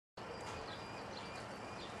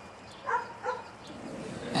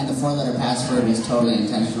and the 4-letter password is totally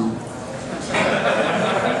intentional.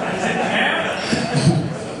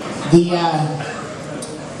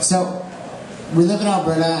 So we live in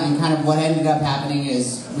Alberta, and kind of what ended up happening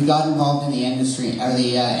is we got involved in the industry, or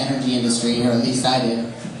the energy industry, or at least I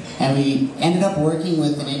did. And we ended up working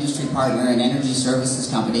with an industry partner and energy services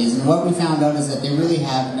companies, and what we found out is that they really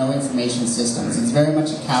have no information systems. It's very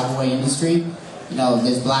much a cowboy industry. You know,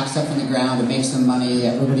 there's black stuff in the ground, it makes them money,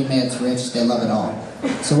 everybody gets rich, they love it all.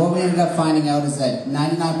 So what we ended up finding out is that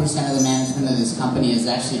 99% of the management of this company is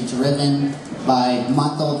actually driven by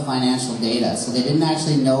month-old financial data. So they didn't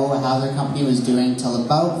actually know how their company was doing till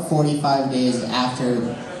about 45 days after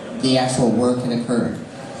the actual work had occurred.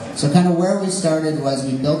 So kind of where we started was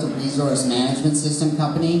we built a resource management system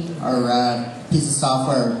company, or piece of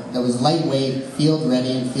software that was lightweight, field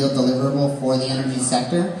ready, and field deliverable for the energy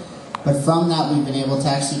sector. But from that, we've been able to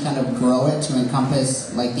actually kind of grow it to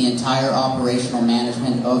encompass like the entire operational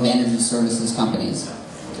management of energy services companies.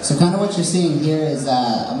 So kind of what you're seeing here is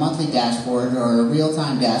a monthly dashboard, or a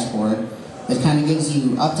real-time dashboard, that kind of gives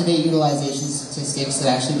you up-to-date utilization statistics,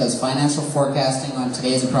 that actually does financial forecasting on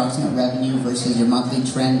today's approximate revenue versus your monthly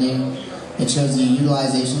trending. It shows you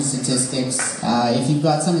utilization statistics. If you've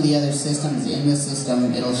got some of the other systems in the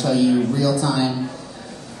system, it'll show you real-time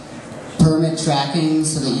permit tracking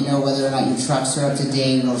so that you know whether or not your trucks are up to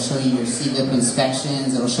date. It'll show you your CVIP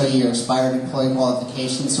inspections. It'll show you your expired employee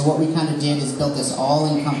qualifications. So what we kind of did is built this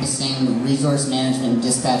all-encompassing resource management and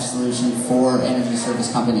dispatch solution for energy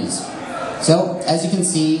service companies. So as you can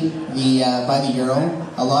see, by the euro,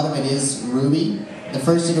 a lot of it is Ruby. The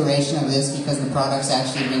first iteration of this, because the product's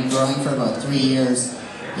actually been growing for about 3 years,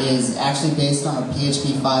 is actually based on a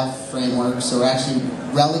PHP 5 framework. So we're actually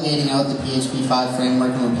relegating out the PHP 5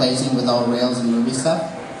 framework and replacing it with all Rails and Ruby stuff.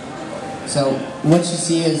 So what you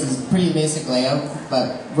see is pretty basic layout,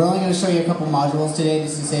 but we're only going to show you a couple modules today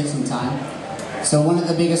just to save some time. So one of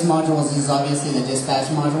the biggest modules is obviously the dispatch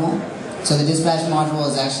module. So the dispatch module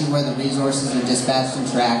is actually where the resources are dispatched and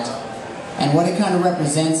tracked. And what it kind of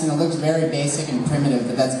represents, and it looks very basic and primitive,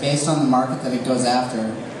 but that's based on the market that it goes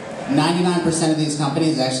after. 99% of these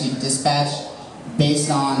companies actually dispatch based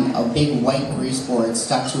on a big white grease board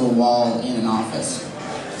stuck to a wall in an office.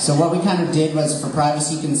 So what we kind of did was, for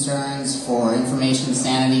privacy concerns, for information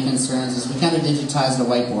sanity concerns, is we kind of digitized the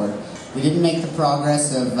whiteboard. We didn't make the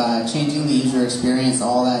progress of changing the user experience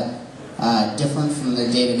all that different from their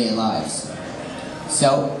day-to-day lives.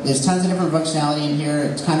 So there's tons of different functionality in here.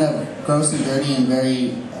 It's kind of gross and dirty and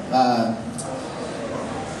very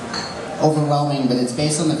overwhelming, but it's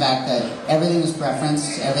based on the fact that everything is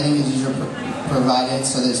preferenced, everything is user provided,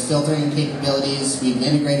 so there's filtering capabilities. We've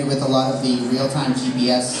integrated with a lot of the real-time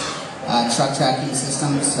GPS truck tracking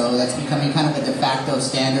systems, so that's becoming kind of a de facto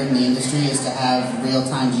standard in the industry, is to have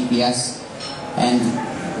real-time GPS. And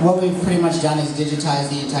what we've pretty much done is digitize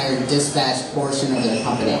the entire dispatch portion of their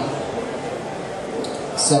company.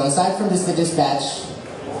 So aside from just the dispatch,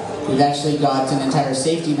 we've actually got an entire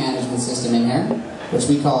safety management system in here, which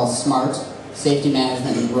we call SMART, Safety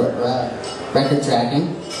Management and Record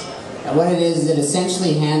Tracking. And what it is, it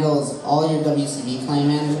essentially handles all your WCB claim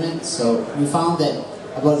management. So we found that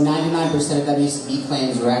about 99% of WCB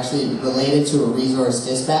claims were actually related to a resource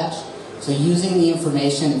dispatch. So using the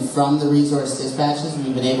information from the resource dispatches,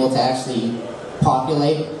 we've been able to actually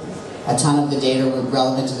populate a ton of the data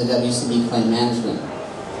relevant to the WCB claim management.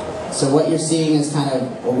 So what you're seeing is kind of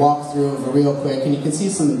a walkthrough of a real quick, and you can see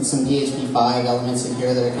some PHP 5 elements in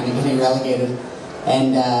here that are kind of getting relegated.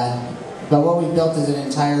 And but what we've built is an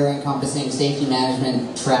entire encompassing safety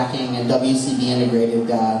management, tracking, and WCB integrated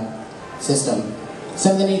system.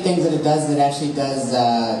 Some of the neat things that it actually does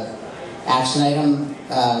action item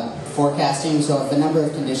forecasting. So if a number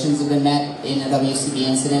of conditions have been met in a WCB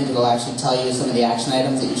incident, it'll actually tell you some of the action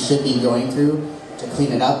items that you should be going through to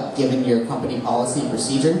clean it up, given your company policy and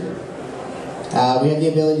procedure. We have the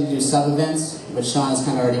ability to do sub-events, which Sean has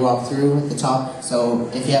kind of already walked through at the top. So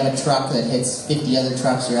if you have a truck that hits 50 other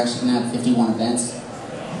trucks, you're actually going to have 51 events.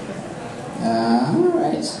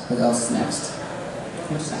 Alright, what else is next?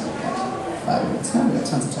 5 minutes. No, we've got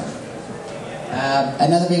tons of time.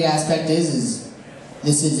 Another big aspect is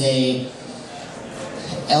this is a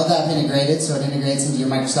LDAP integrated, so it integrates into your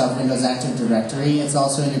Microsoft Windows Active Directory. It's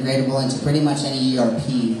also integratable into pretty much any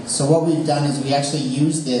ERP. So what we've done is we actually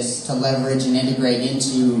use this to leverage and integrate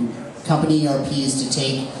into company ERPs to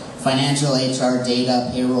take financial HR data,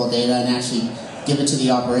 payroll data, and actually give it to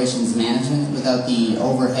the operations management without the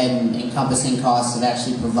overhead and encompassing costs of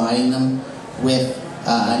actually providing them with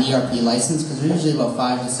an ERP license, because they're usually about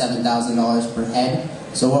 $5,000 to $7,000 per head.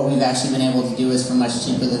 So what we've actually been able to do is, for much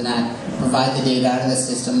cheaper than that, provide the data out of the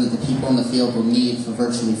system that the people in the field will need for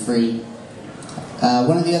virtually free.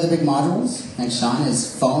 One of the other big modules, thanks Sean,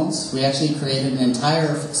 is phones. We actually created an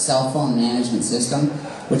entire cell phone management system,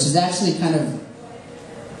 which is actually kind of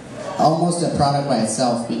almost a product by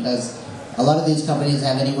itself, because a lot of these companies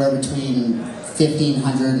have anywhere between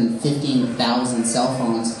 1,500 and 15,000 cell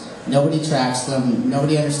phones. Nobody tracks them,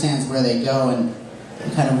 nobody understands where they go, and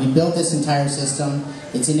we built this entire system.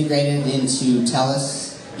 It's integrated into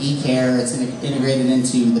TELUS, eCare, it's integrated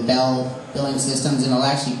into the Bell billing systems, and it'll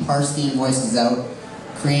actually parse the invoices out,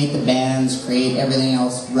 create the bands, create everything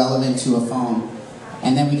else relevant to a phone.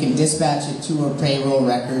 And then we can dispatch it to a payroll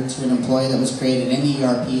record, to an employee that was created in the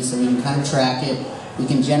ERP, so we can kind of track it, we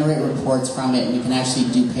can generate reports from it, and we can actually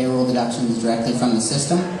do payroll deductions directly from the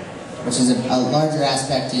system, which is a larger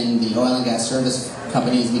aspect in the oil and gas service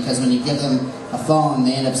companies, because when you give them a phone,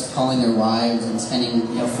 they end up calling their wives and spending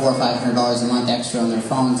 $400 or $500 a month extra on their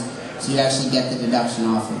phones, so you actually get the deduction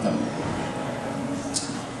off of them.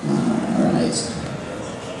 Alright.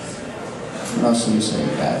 What else should we show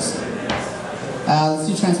you guys? Let's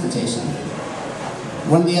do transportation.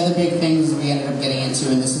 One of the other big things we ended up getting into,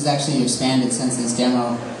 and this has actually expanded since this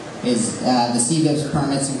demo, is the CVIPS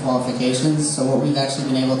permits and qualifications. So what we've actually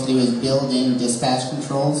been able to do is build in dispatch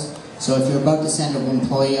controls. So if you're about to send an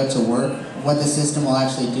employee out to work, what the system will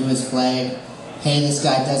actually do is flag, hey, this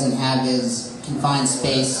guy doesn't have his confined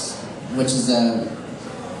space, which is a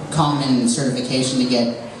common certification to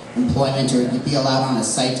get employment or be allowed on a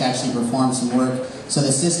site to actually perform some work. So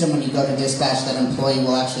the system, when you go to dispatch that employee,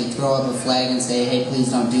 will actually throw up a flag and say, hey, please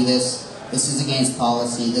don't do this. This is against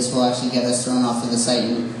policy. This will actually get us thrown off of the site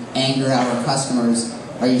and anger our customers.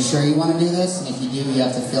 Are you sure you want to do this? And if you do, you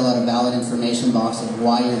have to fill out a valid information box of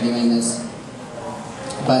why you're doing this.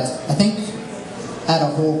 But I think at a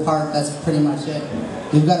whole part, that's pretty much it.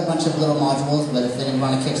 We've got a bunch of little modules, but if anyone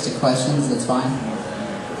want to kick to questions, that's fine.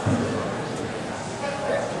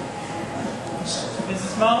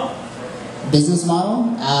 Business model? Business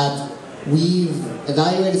model? We've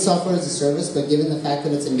evaluated software as a service, but given the fact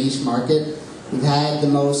that it's a niche market, we've had the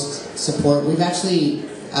most support. We've actually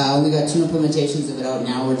only got 2 implementations of it out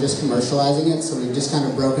now. We're just commercializing it, so we've just kind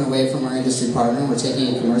of broken away from our industry partner and we're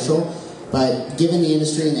taking it commercial. But given the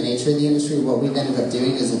industry and the nature of the industry, what we've ended up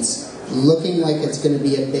doing is it's looking like it's going to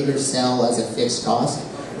be a bigger sell as a fixed cost.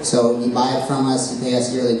 So you buy it from us, you pay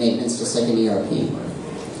us yearly maintenance just like an ERP.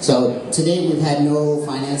 So to date we've had no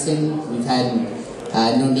financing, we've had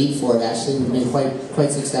no need for it actually. We've been quite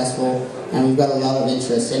successful, and we've got a lot of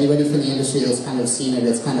interest. Anybody from the industry that's kind of seen it,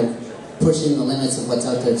 it's kind of pushing the limits of what's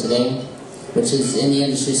out there today, which is in the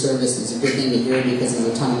industry service. It's a good thing to hear because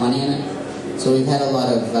there's a ton of money in it. So we've had a lot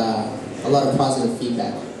of positive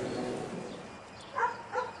feedback.